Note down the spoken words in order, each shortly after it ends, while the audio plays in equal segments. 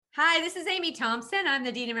Hi, this is Amy Thompson. I'm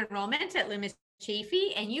the Dean of Enrollment at Loomis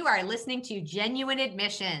Chaffee, and you are listening to Genuine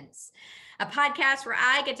Admissions, a podcast where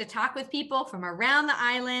I get to talk with people from around the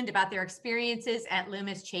island about their experiences at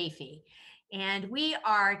Loomis Chaffee. And we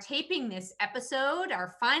are taping this episode,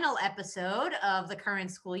 our final episode of the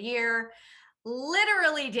current school year,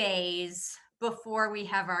 literally days before we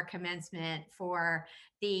have our commencement for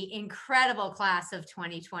the incredible class of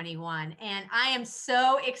 2021. And I am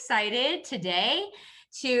so excited today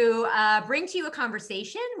to bring to you a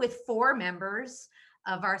conversation with four members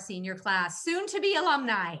of our senior class, soon to be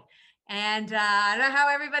alumni. And I don't know how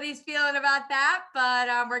everybody's feeling about that, but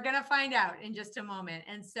we're going to find out in just a moment.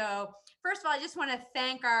 And so, first of all, I just want to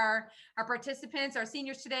thank our participants, our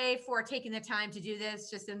seniors today, for taking the time to do this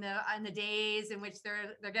just in the days in which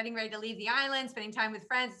they're getting ready to leave the island, spending time with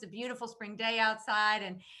friends. It's a beautiful spring day outside,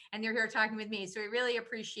 and they're here talking with me. So we really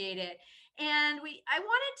appreciate it. And I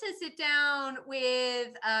wanted to sit down with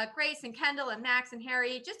Grace and Kendall and Max and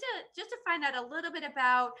Harry just to find out a little bit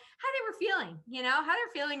about how they were feeling, how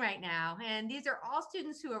they're feeling right now. And these are all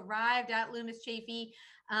students who arrived at Loomis Chaffee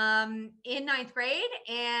in ninth grade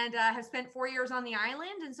and have spent 4 years on the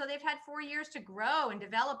island. And so they've had 4 years to grow and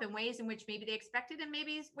develop in ways in which maybe they expected and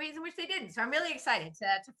maybe ways in which they didn't. So I'm really excited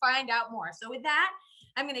to find out more. So with that,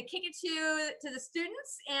 I'm going to kick it to the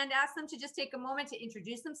students and ask them to just take a moment to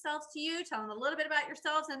introduce themselves to you, tell them a little bit about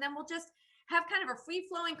yourselves, and then we'll just have kind of a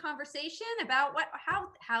free-flowing conversation about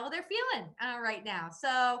how they're feeling right now.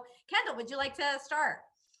 So Kendall, would you like to start?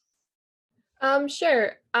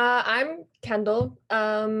 Sure. I'm Kendall.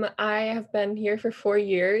 I have been here for 4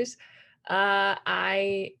 years.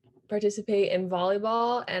 I participate in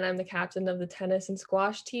volleyball, and I'm the captain of the tennis and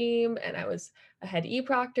squash team, and I was a head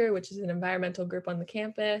e-proctor, which is an environmental group on the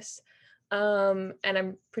campus. And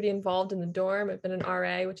I'm pretty involved in the dorm. I've been an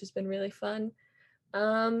RA, which has been really fun.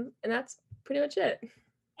 And that's pretty much it.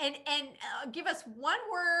 And give us one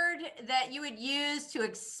word that you would use to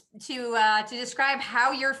describe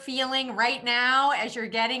how you're feeling right now as you're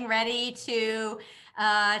getting ready to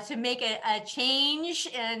make a change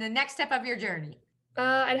in the next step of your journey.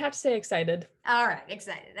 I'd have to say excited. All right,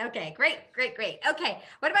 excited. Okay, great. Okay,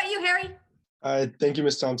 what about you, Harry? Thank you,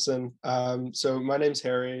 Ms. Thompson. So my name's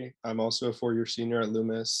Harry. I'm also a 4-year senior at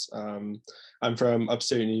Loomis. I'm from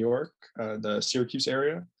upstate New York, the Syracuse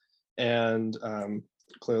area, and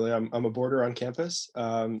clearly I'm a boarder on campus.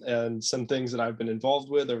 And some things that I've been involved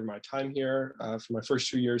with over my time here, for my first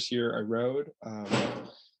 2 years here, I rowed.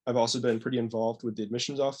 I've also been pretty involved with the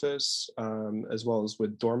admissions office, as well as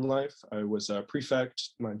with dorm life. I was a prefect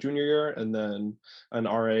my junior year and then an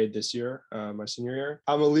RA this year, my senior year.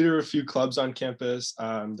 I'm a leader of a few clubs on campus,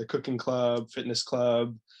 the cooking club, fitness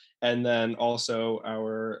club, and then also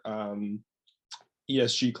our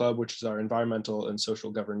ESG club, which is our environmental and social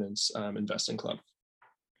governance investing club.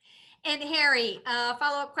 And Harry,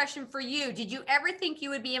 follow-up question for you. Did you ever think you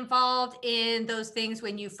would be involved in those things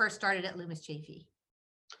when you first started at Loomis Chaffee?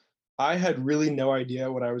 I had really no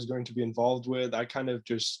idea what I was going to be involved with. I kind of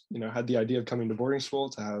just, had the idea of coming to boarding school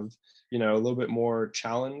to have, a little bit more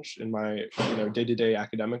challenge in my, day-to-day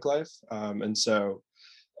academic life. And so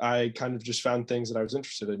I kind of just found things that I was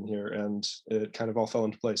interested in here, and it kind of all fell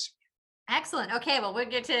into place. Excellent. Okay, well, we'll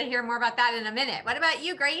get to hear more about that in a minute. What about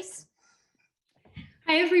you, Grace?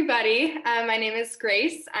 Hi, everybody. My name is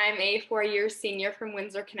Grace. I'm a 4-year senior from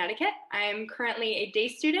Windsor, Connecticut. I'm currently a day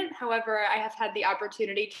student. However, I have had the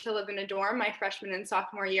opportunity to live in a dorm my freshman and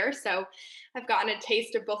sophomore year, so I've gotten a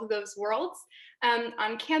taste of both of those worlds.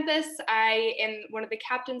 On campus, I am one of the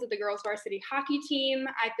captains of the girls varsity hockey team.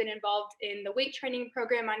 I've been involved in the weight training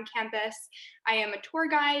program on campus. I am a tour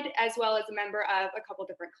guide, as well as a member of a couple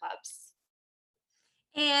different clubs.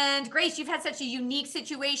 And Grace, you've had such a unique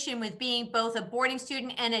situation with being both a boarding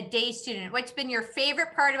student and a day student. What's been your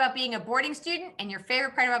favorite part about being a boarding student and your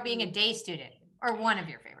favorite part about being a day student, or one of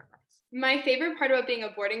your favorite parts? My favorite part about being a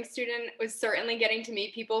boarding student was certainly getting to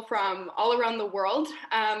meet people from all around the world.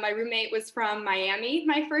 My roommate was from Miami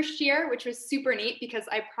my first year, which was super neat because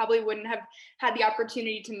I probably wouldn't have had the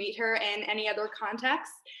opportunity to meet her in any other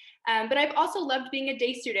context. But I've also loved being a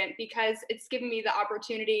day student because it's given me the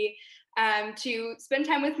opportunity to spend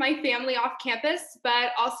time with my family off campus,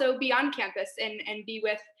 but also be on campus and be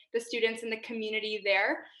with the students in the community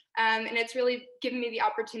there. And it's really given me the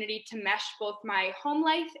opportunity to mesh both my home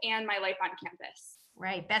life and my life on campus.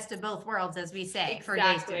 Right. Best of both worlds, as we say, Exactly. for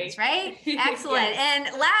day students, right? Excellent. Yes.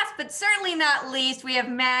 And last but certainly not least, we have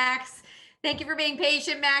Max. Thank you for being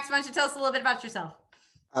patient. Max, why don't you tell us a little bit about yourself?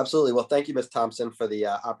 Absolutely. Well, thank you, Ms. Thompson, for the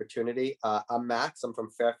opportunity. I'm Max. I'm from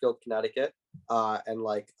Fairfield, Connecticut. And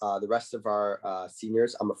like the rest of our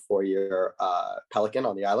seniors, I'm a 4-year Pelican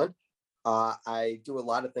on the island. I do a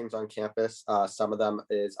lot of things on campus. Some of them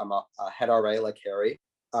is I'm a head RA like Harry.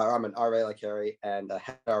 I'm an RA like Harry and a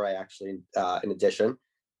head RA actually in addition.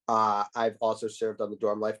 I've also served on the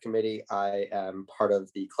dorm life committee. I am part of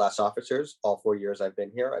the class officers. All 4 years I've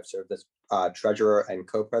been here, I've served as treasurer and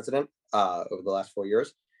co-president over the last 4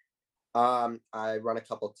 years. I run a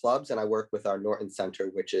couple of clubs and I work with our Norton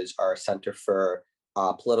Center, which is our center for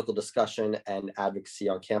political discussion and advocacy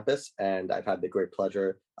on campus. And I've had the great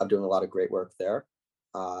pleasure of doing a lot of great work there.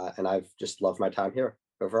 And I've just loved my time here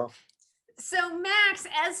overall. So Max,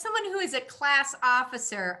 as someone who is a class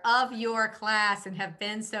officer of your class and have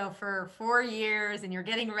been so for 4 years, and you're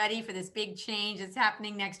getting ready for this big change that's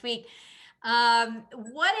happening next week, how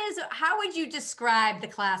would you describe the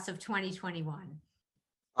class of 2021?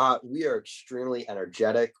 We are extremely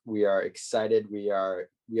energetic. We are excited. We are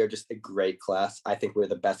just a great class. I think we're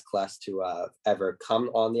the best class to ever come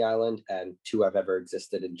on the island and to have ever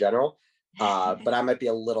existed in general. But I might be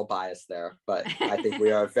a little biased there, but I think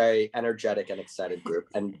we are a very energetic and excited group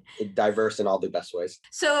and diverse in all the best ways.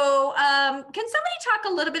 So can somebody talk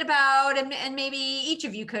a little bit about, and maybe each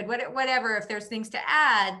of you could, whatever, if there's things to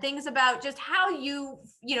add, things about just how you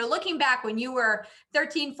looking back when you were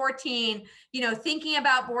 13, 14, thinking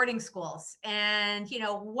about boarding schools and,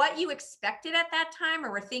 what you expected at that time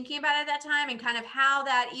or were thinking about at that time, and kind of how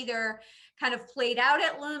that either kind of played out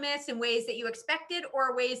at Loomis in ways that you expected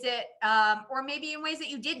or ways that, or maybe in ways that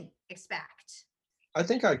you didn't expect. I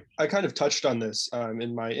think I kind of touched on this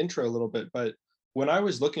in my intro a little bit, but when I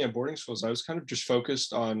was looking at boarding schools, I was kind of just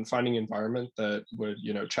focused on finding an environment that would,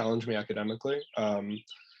 challenge me academically,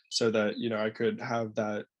 so that, I could have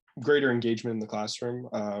that greater engagement in the classroom,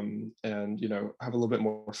 and, have a little bit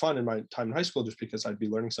more fun in my time in high school, just because I'd be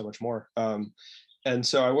learning so much more. And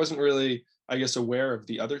so I wasn't really, I guess, aware of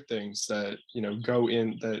the other things that,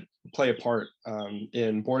 that play a part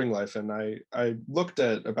in boarding life. And I looked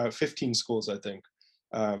at about 15 schools, I think,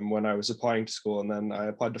 when I was applying to school, and then I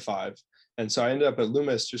applied to 5. And so I ended up at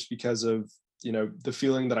Loomis just because of, the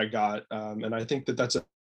feeling that I got. And I think that that's a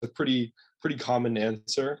pretty common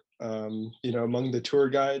answer, among the tour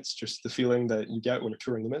guides, just the feeling that you get when you're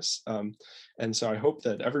touring Loomis. And so I hope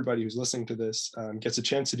that everybody who's listening to this gets a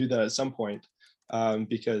chance to do that at some point.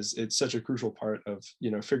 Because it's such a crucial part of,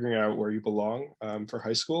 figuring out where you belong for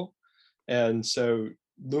high school. And so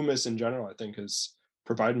Loomis in general, I think, has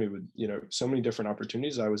provided me with, so many different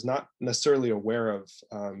opportunities I was not necessarily aware of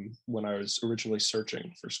when I was originally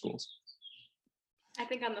searching for schools. I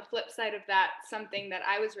think on the flip side of that, something that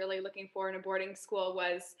I was really looking for in a boarding school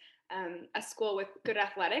was a school with good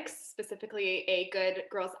athletics, specifically a good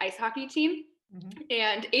girls ice hockey team. Mm-hmm.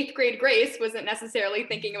 And 8th grade Grace wasn't necessarily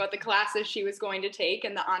thinking about the classes she was going to take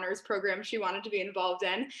and the honors program she wanted to be involved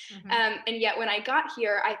in. Mm-hmm. And yet when I got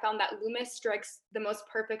here, I found that Loomis strikes the most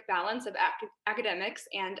perfect balance of academics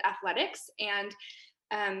and athletics. And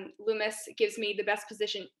Loomis puts me in the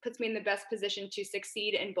best position to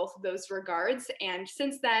succeed in both of those regards. And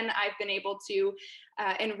since then, I've been able to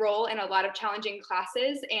enroll in a lot of challenging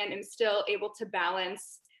classes and am still able to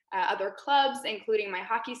balance other clubs, including my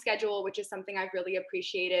hockey schedule, which is something I've really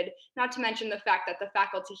appreciated, not to mention the fact that the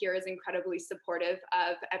faculty here is incredibly supportive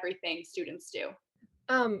of everything students do.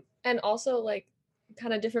 And also, like,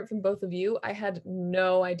 kind of different from both of you, I had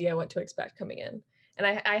no idea what to expect coming in.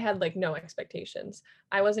 And I had like no expectations.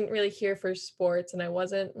 I wasn't really here for sports, and I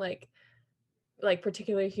wasn't like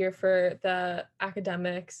particularly here for the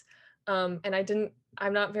academics. And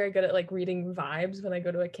I'm not very good at like reading vibes when I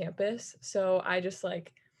go to a campus. So I just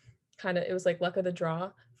like it was like luck of the draw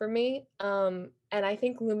for me. And I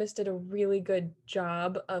think Loomis did a really good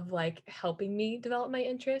job of like helping me develop my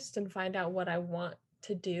interest and find out what I want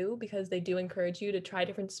to do, because they do encourage you to try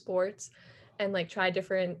different sports and like try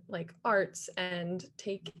different like arts and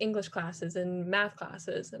take English classes and math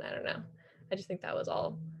classes. And I don't know, I just think that was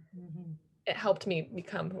all, it helped me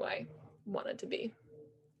become who I wanted to be.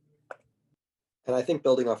 And I think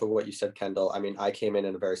building off of what you said, Kendall, I mean, I came in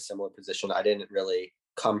a very similar position. I didn't really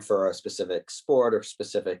come for a specific sport or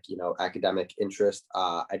specific, academic interest.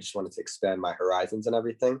 I just wanted to expand my horizons and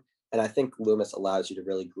everything. And I think Loomis allows you to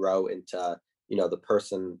really grow into, the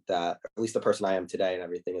person that, at least the person I am today, and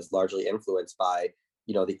everything is largely influenced by,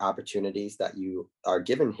 the opportunities that you are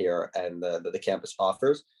given here and the campus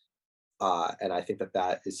offers. And I think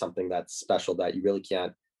that is something that's special that you really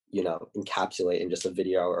can't, encapsulate in just a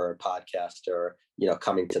video or a podcast or,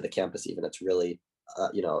 coming to the campus even. It's really,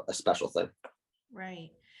 a special thing.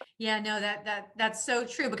 Right. Yeah, no, that's so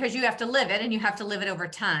true, because you have to live it and you have to live it over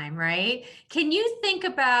time, right? Can you think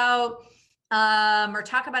about or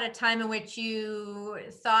talk about a time in which you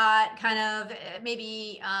thought kind of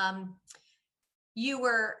maybe you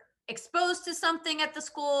were exposed to something at the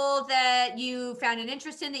school that you found an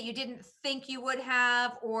interest in that you didn't think you would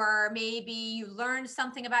have, or maybe you learned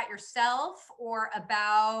something about yourself or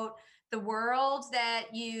about the world that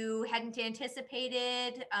you hadn't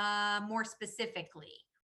anticipated, more specifically?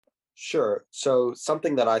 Sure. So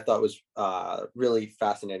something that I thought was really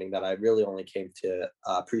fascinating that I really only came to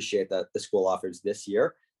appreciate that the school offers this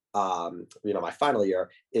year, my final year,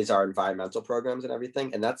 is our environmental programs and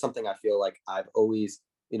everything. And that's something I feel like I've always,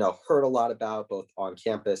 heard a lot about both on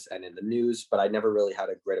campus and in the news, but I never really had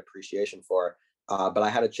a great appreciation for. But I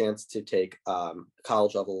had a chance to take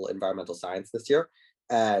college level environmental science this year,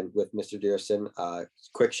 and with Mr. Dearson,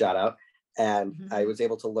 quick shout out. And I was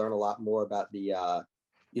able to learn a lot more about the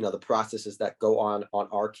processes that go on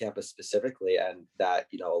our campus specifically, and that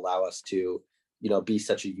allow us to be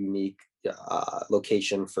such a unique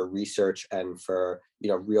location for research and for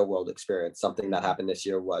real world experience. Something that happened this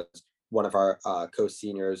year was one of our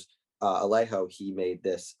co-seniors, Alejo. He made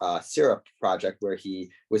this syrup project where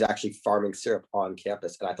he was actually farming syrup on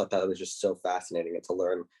campus, and I thought that was just so fascinating, and to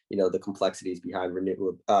learn the complexities behind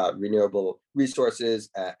renewable resources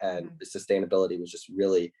and sustainability was just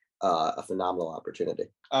really a phenomenal opportunity.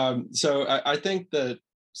 So I think that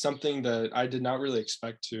something that I did not really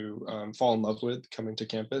expect to fall in love with coming to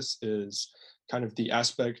campus is kind of the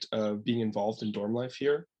aspect of being involved in dorm life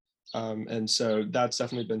here. And so that's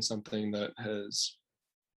definitely been something that has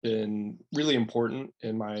been really important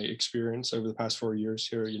in my experience over the past 4 years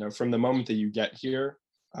here. From the moment that you get here,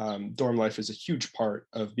 dorm life is a huge part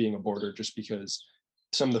of being a boarder, just because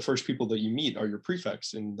some of the first people that you meet are your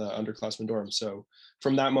prefects in the underclassmen dorm. So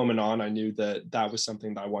from that moment on, I knew that that was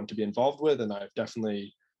something that I wanted to be involved with, and I've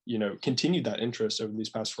definitely continued that interest over these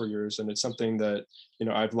past 4 years. And it's something that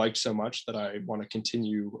I've liked so much that I want to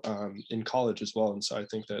continue in college as well. And so I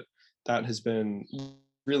think that that has been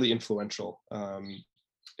really influential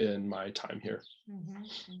in my time here.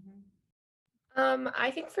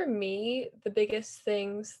 I think for me, the biggest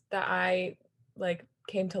things that I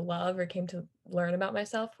came to love or came to learn about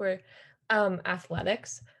myself were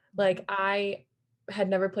athletics. Like, I had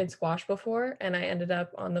never played squash before, and I ended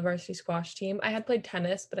up on the varsity squash team. I had played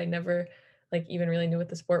tennis, but I never even really knew what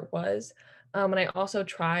the sport was. And I also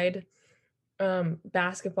tried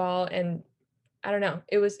basketball, and I don't know,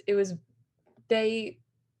 it was they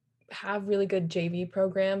have really good JV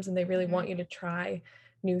programs, and they really want you to try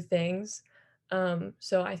new things.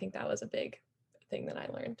 So I think that was a big thing that I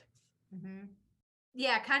learned.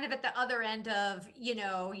 Yeah, kind of at the other end of,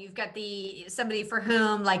 you've got somebody for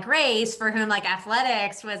whom, like Grace, for whom like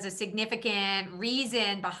athletics was a significant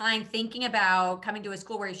reason behind thinking about coming to a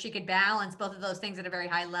school where she could balance both of those things at a very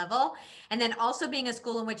high level. And then also being a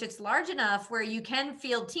school in which it's large enough where you can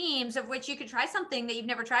field teams of which you could try something that you've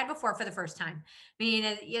never tried before for the first time. I mean,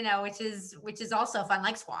 which is also fun,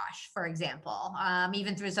 like squash, for example,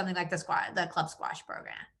 even through something like the club squash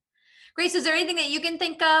program. Grace, is there anything that you can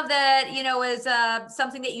think of that, is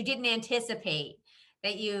something that you didn't anticipate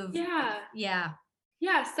that you've? Yeah.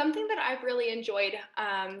 Something that I've really enjoyed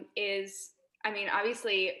is,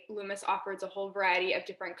 obviously Loomis offers a whole variety of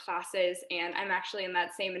different classes, and I'm actually in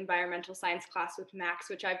that same environmental science class with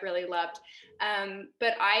Max, which I've really loved.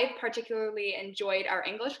 But I particularly enjoyed our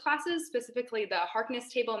English classes, specifically the Harkness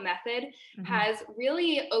table method has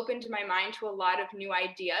really opened my mind to a lot of new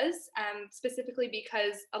ideas, specifically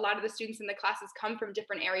because a lot of the students in the classes come from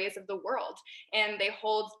different areas of the world, and they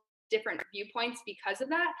hold different viewpoints because of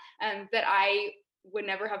that, that I would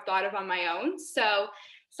never have thought of on my own. So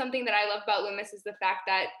something that I love about Loomis is the fact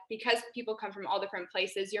that because people come from all different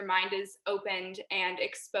places, your mind is opened and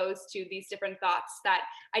exposed to these different thoughts that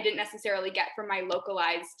I didn't necessarily get from my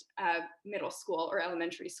localized middle school or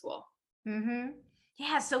elementary school.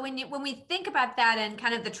 Yeah. So when we think about that and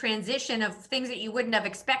kind of the transition of things that you wouldn't have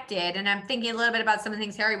expected, and I'm thinking a little bit about some of the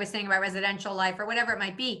things Harry was saying about residential life or whatever it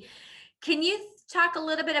might be, can you talk a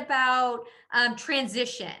little bit about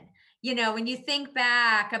transition? When you think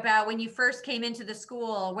back about when you first came into the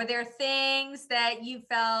school, were there things that you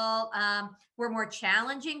felt were more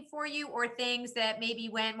challenging for you, or things that maybe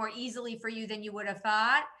went more easily for you than you would have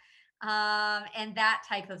thought, and that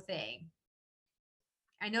type of thing?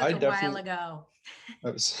 I know it's a while ago.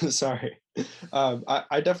 Sorry.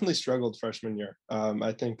 I definitely struggled freshman year.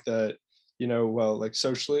 I think that, like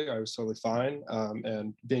socially, I was totally fine.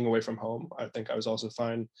 And being away from home, I think I was also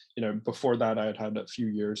fine. Before that, I had a few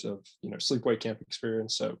years of, sleepaway camp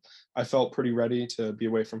experience. So I felt pretty ready to be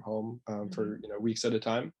away from home for, weeks at a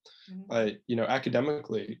time. But,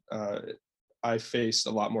 academically, I faced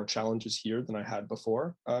a lot more challenges here than I had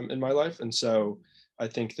before in my life. And so I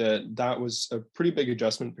think that was a pretty big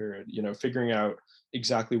adjustment period, figuring out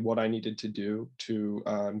exactly what I needed to do to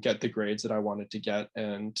get the grades that I wanted to get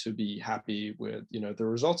and to be happy with, the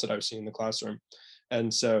results that I was seeing in the classroom.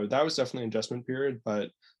 And so that was definitely an adjustment period,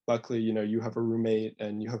 but luckily, you have a roommate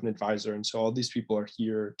and you have an advisor. And so all these people are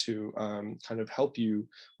here to kind of help you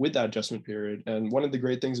with that adjustment period. And one of the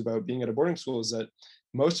great things about being at a boarding school is that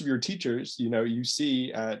most of your teachers, you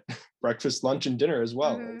see at breakfast, lunch, and dinner as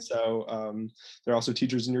well. And so there are also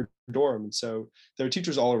teachers in your dorm. And so there are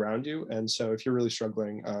teachers all around you. And so if you're really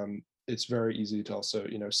struggling, it's very easy to also,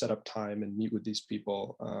 set up time and meet with these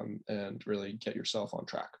people and really get yourself on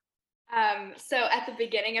track. So at the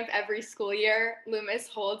beginning of every school year, Loomis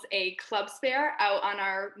holds a clubs fair out on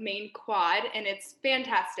our main quad, and it's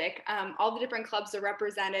fantastic. All the different clubs are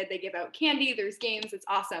represented. They give out candy, there's games, it's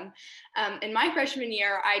awesome. In my freshman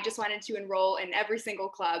year, I just wanted to enroll in every single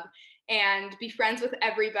club and be friends with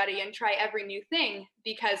everybody and try every new thing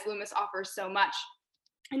because Loomis offers so much.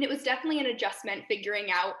 And it was definitely an adjustment figuring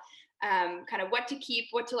out kind of what to keep,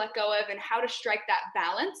 what to let go of, and how to strike that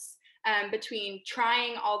balance between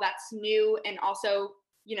trying all that's new and also,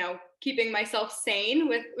 keeping myself sane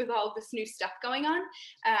with all of this new stuff going on.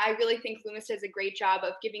 I really think Loomis does a great job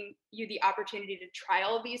of giving you the opportunity to try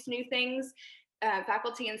all of these new things.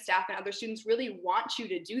 Faculty and staff and other students really want you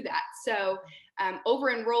to do that. So over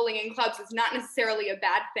enrolling in clubs is not necessarily a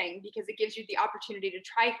bad thing because it gives you the opportunity to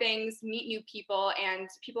try things, meet new people, and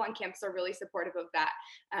people on campus are really supportive of that.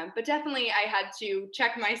 But definitely I had to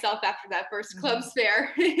check myself after that first clubs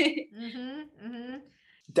fair.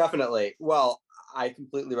 Definitely. Well, I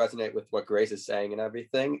completely resonate with what Grace is saying and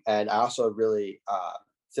everything. And I also really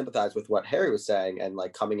sympathize with what Harry was saying. And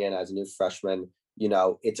like coming in as a new freshman,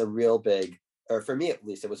 it's a real big, or for me at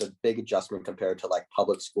least, it was a big adjustment compared to like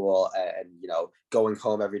public school and going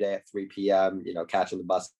home every day at 3 p.m., catching the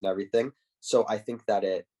bus and everything. So I think that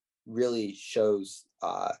it really shows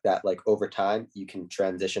that like over time you can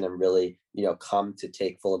transition and really, come to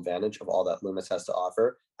take full advantage of all that Loomis has to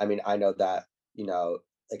offer. I mean, I know that,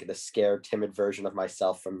 like the scared, timid version of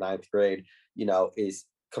myself from 9th grade, is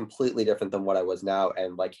completely different than what I was now.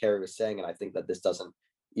 And like Harry was saying, and I think that this doesn't,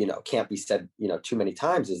 can't be said, too many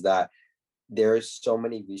times, is that there's so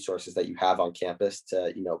many resources that you have on campus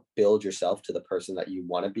to, build yourself to the person that you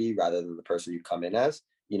want to be rather than the person you come in as.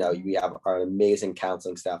 We have our amazing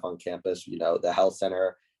counseling staff on campus, the health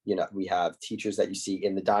center, we have teachers that you see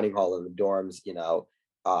in the dining hall in the dorms,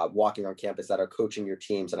 walking on campus that are coaching your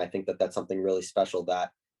teams. And I think that that's something really special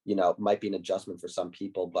that, might be an adjustment for some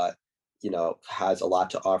people, but, has a lot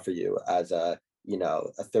to offer you as a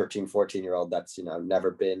 13, 14-year-old that's,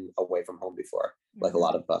 never been away from home before, like a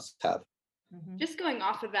lot of us have. Just going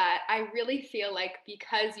off of that, I really feel like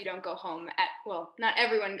because you don't go home not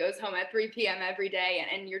everyone goes home at 3 p.m. every day,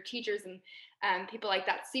 and your teachers and people like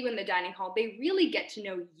that see you in the dining hall, they really get to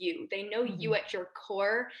know you. They know you at your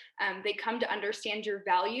core. They come to understand your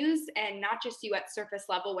values and not just you at surface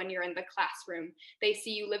level when you're in the classroom. They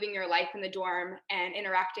see you living your life in the dorm and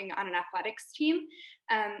interacting on an athletics team.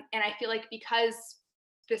 And I feel like because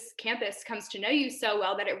this campus comes to know you so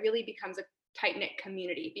well that it really becomes a tight-knit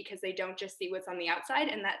community because they don't just see what's on the outside,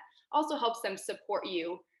 and that also helps them support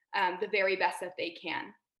you the very best that they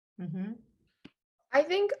can. I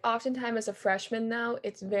think oftentimes as a freshman now,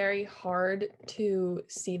 it's very hard to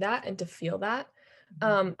see that and to feel that.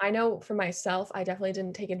 I know for myself, I definitely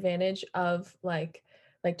didn't take advantage of like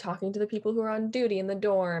talking to the people who are on duty in the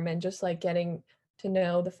dorm and just like getting to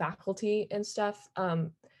know the faculty and stuff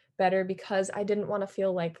better because I didn't want to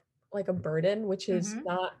feel like a burden, which is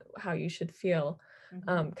not how you should feel,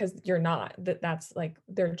 because you're not. That's like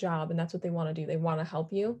their job and that's what they want to do. They want to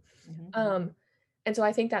help you. And so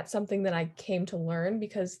I think that's something that I came to learn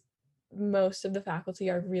because most of the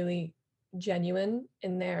faculty are really genuine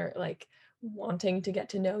in their like wanting to get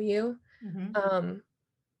to know you.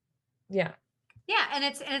 Yeah, and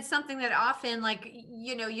it's something that often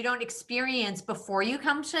you don't experience before you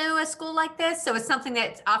come to a school like this. So it's something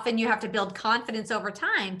that often you have to build confidence over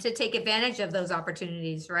time to take advantage of those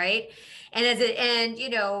opportunities, right? And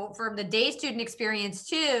from the day student experience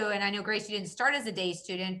too, and I know Grace, you didn't start as a day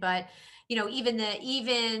student, but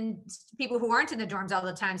even people who aren't in the dorms all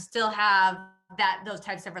the time still have those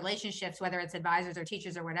types of relationships, whether it's advisors or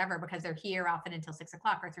teachers or whatever, because they're here often until 6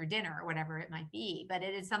 o'clock or through dinner or whatever it might be. But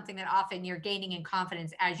it is something that often you're gaining in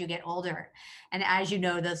confidence as you get older and as you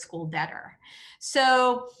know the school better.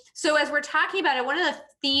 So as we're talking about it, one of the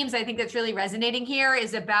themes I think that's really resonating here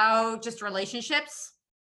is about just relationships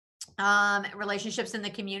in the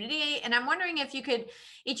community. And I'm wondering if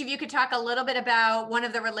each of you could talk a little bit about one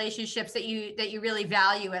of the relationships that you really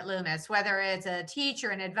value at Loomis, whether it's a teacher,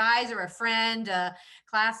 an advisor, a friend, a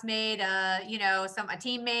classmate, a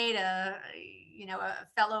teammate, a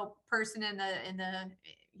fellow person in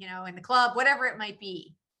the club, whatever it might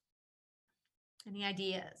be. Any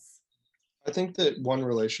ideas? I think that one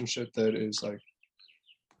relationship that is like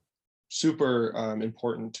super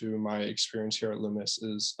important to my experience here at Loomis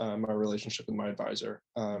is my relationship with my advisor.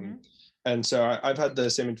 And so I've had the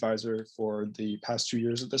same advisor for the past 2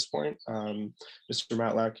 years at this point, Mr.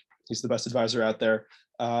 Matlack. He's the best advisor out there.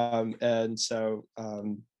 And so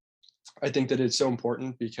I think that it's so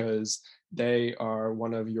important because they are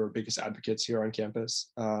one of your biggest advocates here on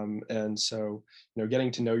campus. And so,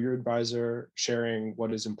 getting to know your advisor, sharing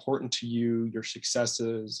what is important to you, your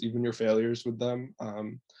successes, even your failures with them,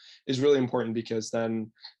 is really important, because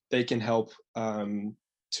then they can help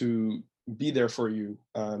to be there for you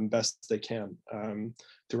best they can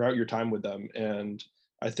throughout your time with them. And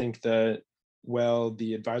I think that, well,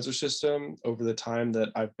 the advisor system over the time that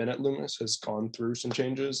I've been at Loomis has gone through some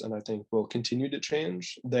changes, and I think will continue to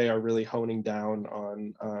change. They are really honing down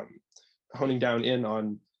in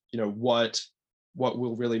on what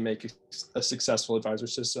will really make a successful advisor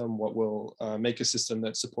system, what will make a system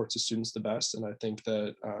that supports the students the best. And I think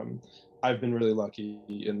that I've been really lucky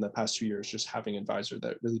in the past 2 years just having an advisor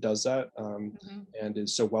that really does that, and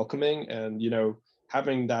is so welcoming. And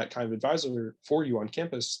having that kind of advisor for you on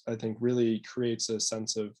campus, I think really creates a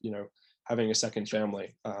sense of, having a second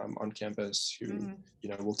family on campus who,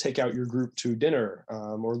 will take out your group to dinner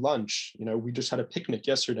or lunch. We just had a picnic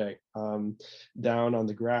yesterday down on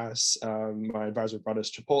the grass. My advisor brought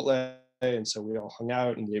us Chipotle, and so we all hung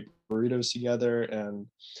out and we ate burritos together. And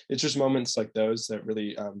it's just moments like those that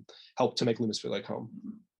really help to make Loomis feel like home.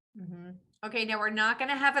 Okay, now we're not going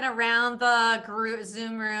to have it around the group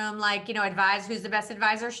Zoom room, advise who's the best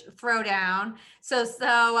advisor throwdown. So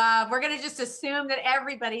we're going to just assume that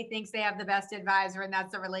everybody thinks they have the best advisor, and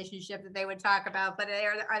that's the relationship that they would talk about. But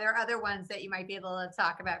are there other ones that you might be able to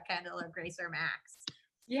talk about, Kendall or Grace or Max?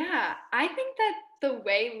 Yeah, I think that the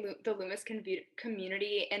way the Loomis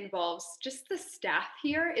community involves just the staff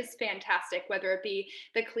here is fantastic, whether it be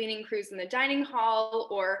the cleaning crews in the dining hall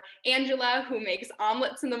or Angela, who makes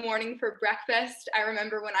omelets in the morning for breakfast. I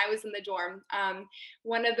remember when I was in the dorm,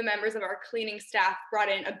 one of the members of our cleaning staff brought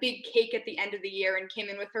in a big cake at the end of the year and came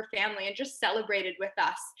in with her family and just celebrated with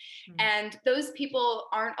us. And those people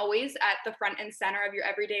aren't always at the front and center of your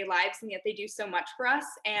everyday lives, and yet they do so much for us.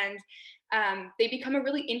 And they become a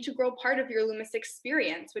really integral part of your Loomis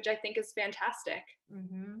experience, which I think is fantastic.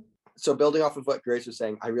 So building off of what Grace was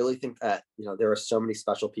saying, I really think that, there are so many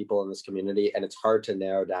special people in this community, and it's hard to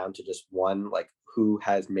narrow down to just one, like who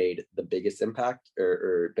has made the biggest impact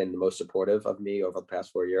or been the most supportive of me over the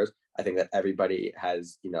past 4 years. I think that everybody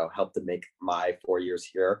has, helped to make my 4 years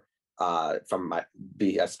here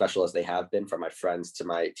be as special as they have been, from my friends to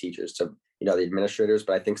my teachers to, the administrators.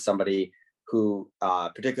 But I think somebody who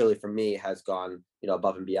particularly for me has gone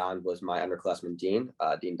above and beyond was my underclassman dean,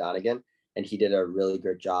 Dean Donegan, and he did a really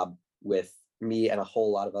good job with me and a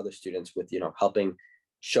whole lot of other students with helping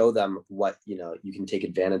show them what you can take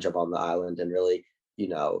advantage of on the island, and really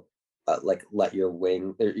let your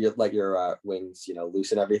wings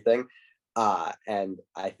loose and everything. And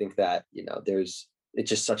I think that it's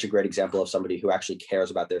just such a great example of somebody who actually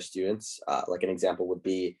cares about their students. Like an example would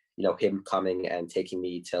be him coming and taking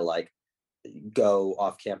me to go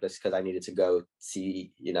off campus because I needed to go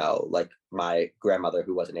see, my grandmother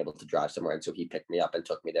who wasn't able to drive somewhere. And so he picked me up and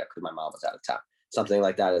took me there because my mom was out of town. Something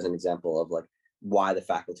like that is an example of why the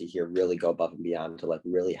faculty here really go above and beyond to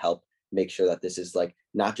really help make sure that this is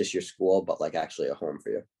not just your school, but actually a home for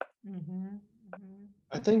you.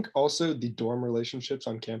 I think also the dorm relationships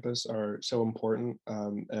on campus are so important.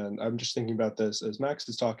 And I'm just thinking about this as Max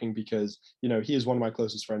is talking, because, he is one of my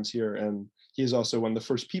closest friends here. And he is also one of the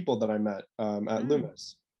first people that I met at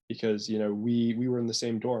Loomis, because, we were in the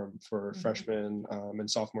same dorm for freshman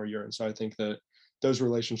and sophomore year. And so I think that those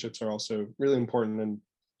relationships are also really important. And,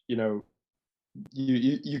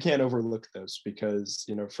 you can't overlook those, because,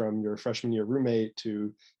 from your freshman year roommate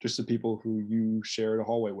to just the people who you shared a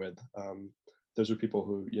hallway with, those are people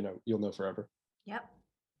who, you'll know forever. Yep.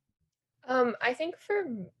 I think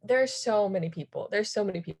there's so many people. There's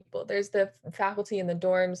the faculty in the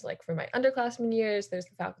dorms, for my underclassmen years. There's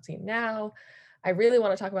the faculty now. I really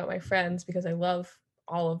want to talk about my friends because I love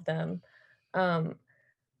all of them. But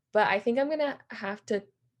I think I'm gonna have to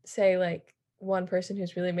say one person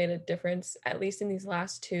who's really made a difference, at least in these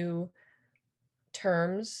last 2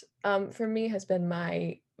 terms, for me, has been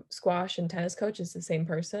my squash and tennis coach. Is the same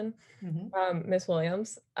person, Miss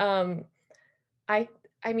Williams. I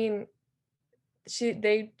mean,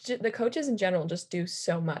 the coaches in general just do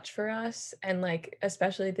so much for us, and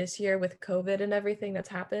especially this year with COVID and everything that's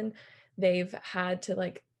happened, they've had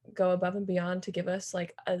to go above and beyond to give us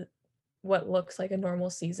like what looks like a normal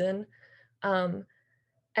season.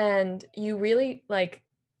 And you really like,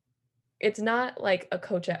 it's not like a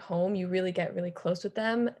coach at home. You really get really close with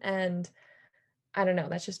them. And I don't know,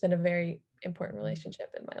 that's just been a very important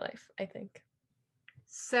relationship in my life, I think.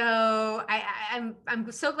 So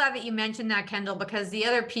I'm so glad that you mentioned that, Kendall, because the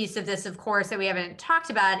other piece of this, of course, that we haven't talked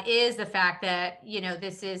about is the fact that,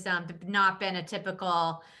 this is not been a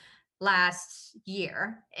typical last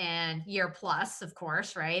year and year plus, of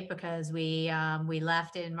course, right? Because we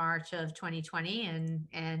left in March of 2020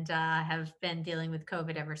 and have been dealing with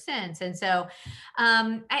COVID ever since. And so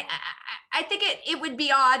I think it would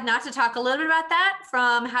be odd not to talk a little bit about that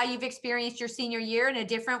from how you've experienced your senior year in a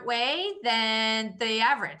different way than the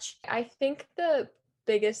average. I think the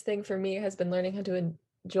biggest thing for me has been learning how to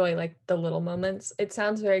enjoy like the little moments. It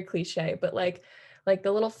sounds very cliche, but like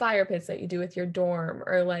the little fire pits that you do with your dorm,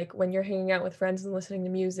 or like when you're hanging out with friends and listening to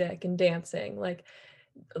music and dancing, like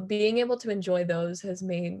being able to enjoy those has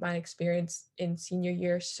made my experience in senior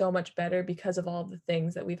year so much better because of all the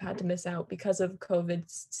things that we've had to miss out because of COVID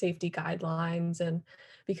safety guidelines, and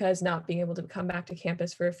because not being able to come back to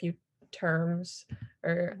campus for a few terms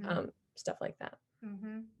or stuff like that.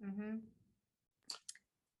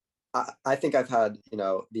 I think I've had,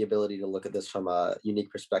 the ability to look at this from a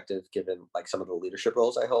unique perspective, given like some of the leadership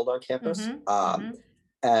roles I hold on campus.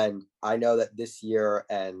 And I know that this year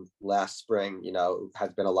and last spring,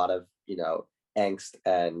 has been a lot of, angst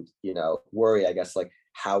and, worry, I guess, like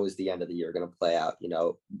how is the end of the year going to play out?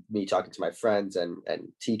 Me talking to my friends and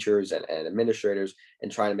teachers and administrators and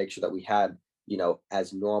trying to make sure that we had,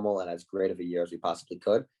 as normal and as great of a year as we possibly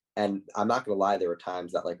could. And I'm not going to lie, there were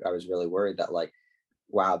times that like I was really worried that like,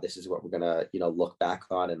 wow, this is what we're gonna, look back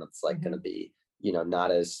on, and it's like gonna be,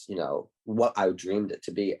 not as, what I dreamed it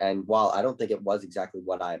to be. And while I don't think it was exactly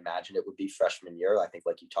what I imagined it would be freshman year, I think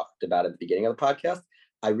like you talked about at the beginning of the podcast,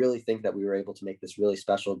 I really think that we were able to make this really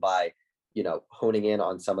special by, honing in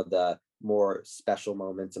on some of the more special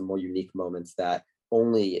moments and more unique moments that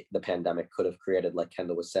only the pandemic could have created, like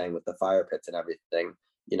Kendall was saying, with the fire pits and everything.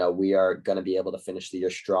 We are going to be able to finish the year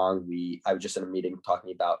strong. I was just in a meeting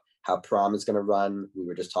talking about how prom is going to run. We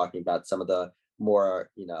were just talking about some of the more,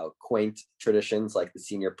 quaint traditions like the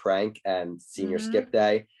senior prank and senior skip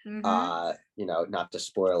day. Not to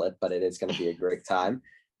spoil it, but it is going to be a great time.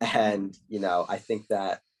 And, I think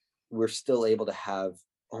that we're still able to have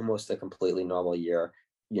almost a completely normal year,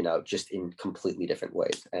 just in completely different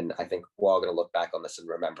ways. And I think we're all going to look back on this and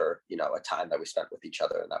remember, a time that we spent with each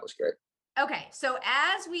other, and that was great. Okay, so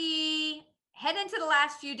as we head into the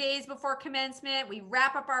last few days before commencement, we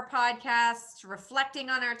wrap up our podcasts, reflecting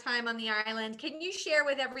on our time on the island. Can you share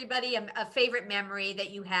with everybody a favorite memory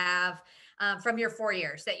that you have from your 4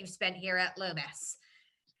 years that you've spent here at Loomis?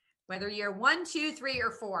 Whether you're 1, 2, 3,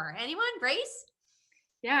 or 4. Anyone? Grace?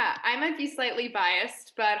 Yeah, I might be slightly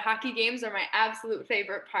biased, but hockey games are my absolute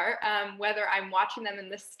favorite part. Whether I'm watching them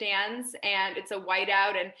in the stands and it's a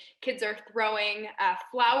whiteout and kids are throwing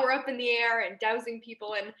flour up in the air and dousing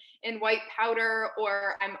people in white powder,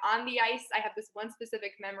 or I'm on the ice. I have this one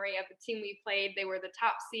specific memory of the team we played. They were the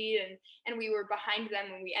top seed and we were behind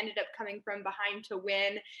them, and we ended up coming from behind to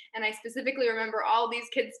win. And I specifically remember all these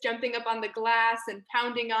kids jumping up on the glass and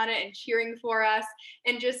pounding on it and cheering for us,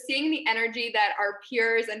 and just seeing the energy that our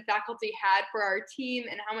peers and faculty had for our team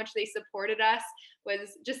and how much they supported us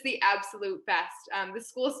was just the absolute best. The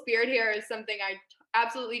school spirit here is something I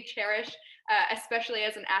absolutely cherish, especially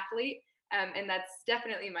as an athlete. And that's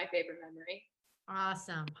definitely my favorite memory.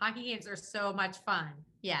 Awesome. Hockey games are so much fun.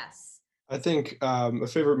 Yes. I think a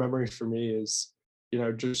favorite memory for me is,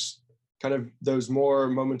 just kind of those more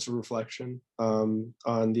moments of reflection on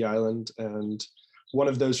the island. And one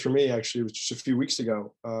of those for me actually was just a few weeks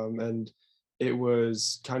ago. And it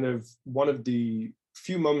was kind of one of the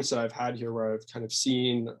few moments that I've had here where I've kind of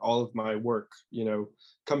seen all of my work,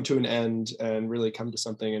 come to an end and really come to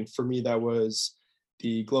something. And for me, that was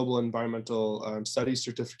the Global Environmental Studies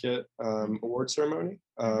Certificate award ceremony.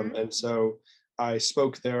 And so I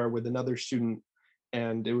spoke there with another student,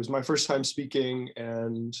 and it was my first time speaking.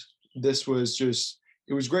 And this was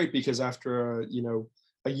it was great because after,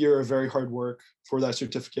 a year of very hard work for that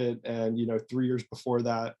certificate, and 3 years before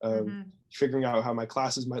that of figuring out how my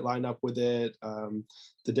classes might line up with it,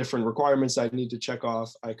 the different requirements I need to check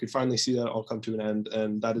off, I could finally see that all come to an end.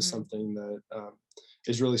 And that is something that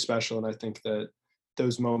is really special. And I think that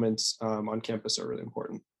those moments on campus are really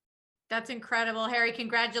important. That's incredible. Harry,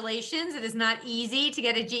 congratulations. It is not easy to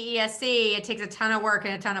get a GESC. It takes a ton of work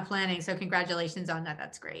and a ton of planning. So congratulations on that.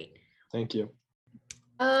 That's great. Thank you.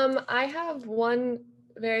 I have one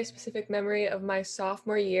very specific memory of my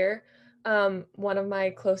sophomore year One of my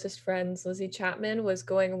closest friends, Lizzie Chapman, was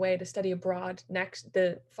going away to study abroad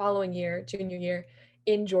the following year, junior year,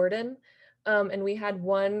 in Jordan. And we had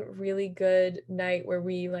one really good night where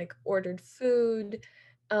we like ordered food,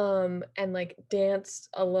 and like danced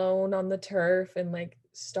alone on the turf and like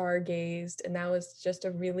stargazed. And that was just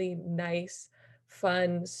a really nice,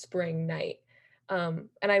 fun spring night. And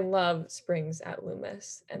I love springs at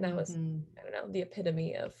Loomis. And that was, Mhm. I don't know, the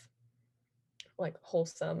epitome of like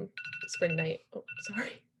wholesome spring night. Oh,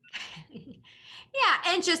 sorry. Yeah,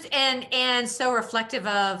 and just and so reflective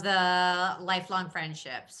of the lifelong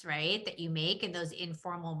friendships, right? That you make in those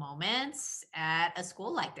informal moments at a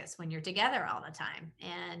school like this when you're together all the time.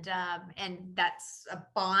 And that's a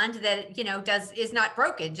bond that, does is not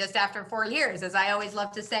broken just after 4 years, as I always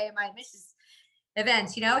love to say in my admissions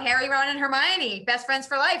events, Harry, Ron, and Hermione, best friends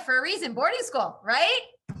for life for a reason, boarding school, right?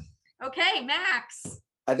 Okay, Max.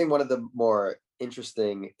 I think one of the more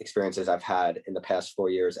interesting experiences I've had in the past 4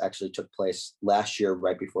 years actually took place last year,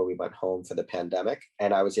 right before we went home for the pandemic.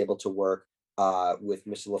 And I was able to work with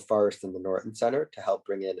Mr. LaForest in the Norton Center to help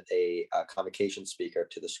bring in a convocation speaker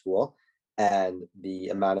to the school. And the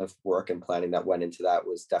amount of work and planning that went into that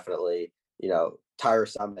was definitely,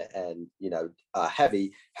 tiresome and,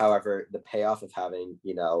 heavy. However, the payoff of having,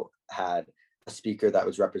 had a speaker that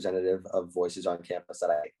was representative of voices on campus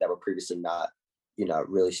that were previously not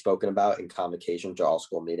really spoken about in convocation to all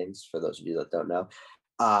school meetings, for those of you that don't know,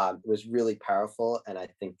 it was really powerful and I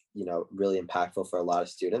think, really impactful for a lot of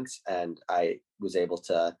students. And I was able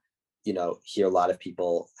to, hear a lot of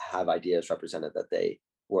people have ideas represented that they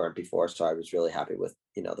weren't before. So I was really happy with,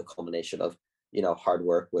 the culmination of, hard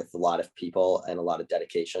work with a lot of people and a lot of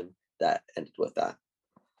dedication that ended with that.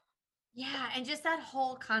 Yeah, and just that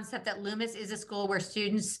whole concept that Loomis is a school where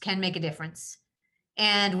students can make a difference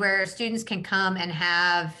and where students can come and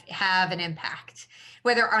have an impact,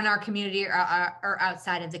 whether on our community or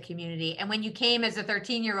outside of the community. And when you came as a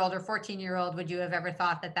 13-year-old or 14-year-old, would you have ever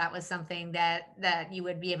thought that that was something that you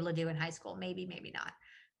would be able to do in high school? Maybe, maybe not.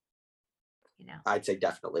 I'd say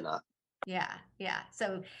definitely not. Yeah, yeah.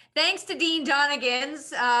 So thanks to Dean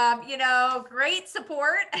Donnigan's, great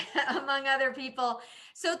support among other people.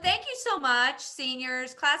 So thank you so much,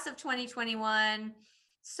 seniors, class of 2021.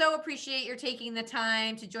 So appreciate your taking the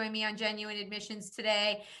time to join me on Genuine Admissions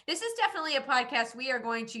today. This is definitely a podcast we are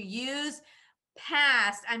going to use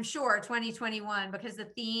past, I'm sure, 2021, because the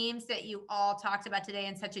themes that you all talked about today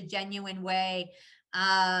in such a genuine way,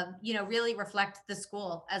 really reflect the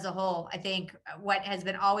school as a whole. I think what has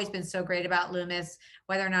always been so great about Loomis,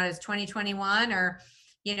 whether or not it's 2021 or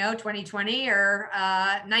 2020 or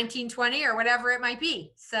 1920 or whatever it might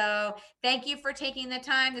be. So thank you for taking the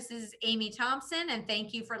time. This is Amy Thompson, and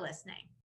thank you for listening.